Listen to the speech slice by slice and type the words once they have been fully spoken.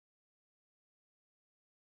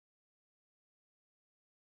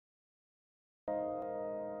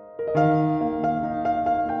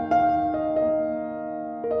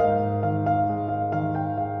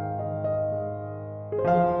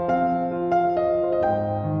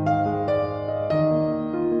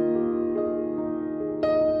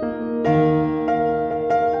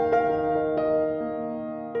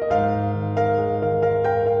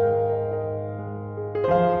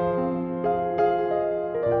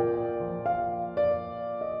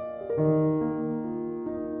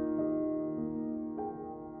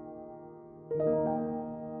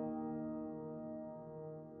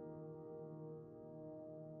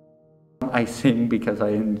I sing because I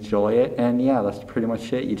enjoy it, and yeah, that's pretty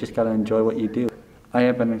much it. You just gotta enjoy what you do. I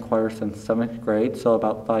have been in choir since 7th grade, so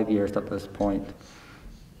about 5 years at this point.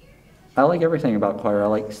 I like everything about choir. I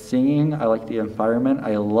like singing, I like the environment,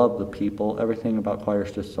 I love the people. Everything about choir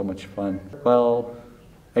is just so much fun. Well,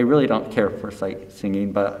 I really don't care for sight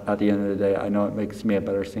singing, but at the end of the day, I know it makes me a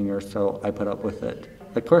better singer, so I put up with it.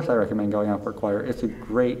 Of course, I recommend going out for choir. It's a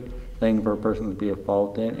great thing for a person to be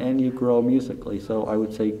involved in, and you grow musically, so I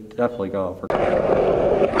would say definitely go out for choir.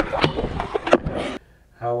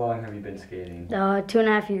 How long have you been skating?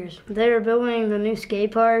 2.5 years. They were building the new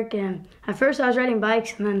skate park, and at first I was riding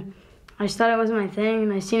bikes, and then I just thought it wasn't my thing,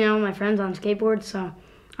 and I seen all my friends on skateboards, so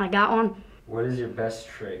I got one. What is your best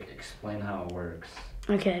trick? Explain how it works.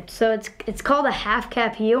 Okay, so it's called a half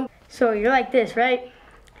cap heel. So you're like this, right?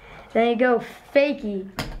 Then you go fakie,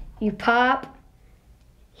 you pop,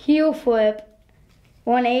 heel flip,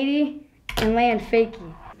 180, and land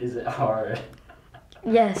fakie. Is it hard?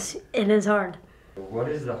 Yes, it is hard. What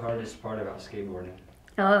is the hardest part about skateboarding?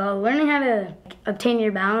 Learning how to obtain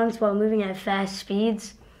your balance while moving at fast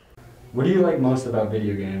speeds. What do you like most about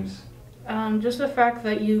video games? Just the fact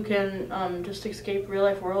that you can just escape real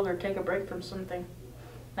life world or take a break from something,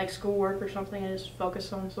 like schoolwork or something, and just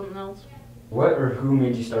focus on something else. What or who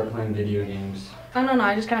made you start playing video games? I don't know,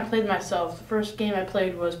 I just kind of played myself. The first game I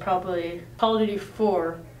played was probably Call of Duty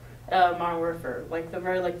 4 Modern Warfare, like the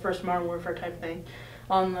very first Modern Warfare type thing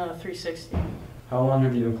on the 360. How long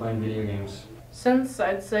have you been playing video games? Since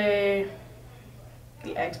I'd say the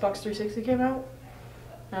Xbox 360 came out.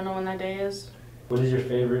 I don't know when that day is. What is your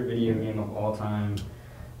favorite video game of all time?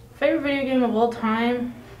 Favorite video game of all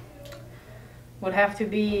time would have to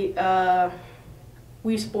be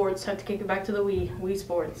Wii Sports. Have to kick it back to the Wii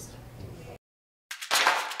Sports.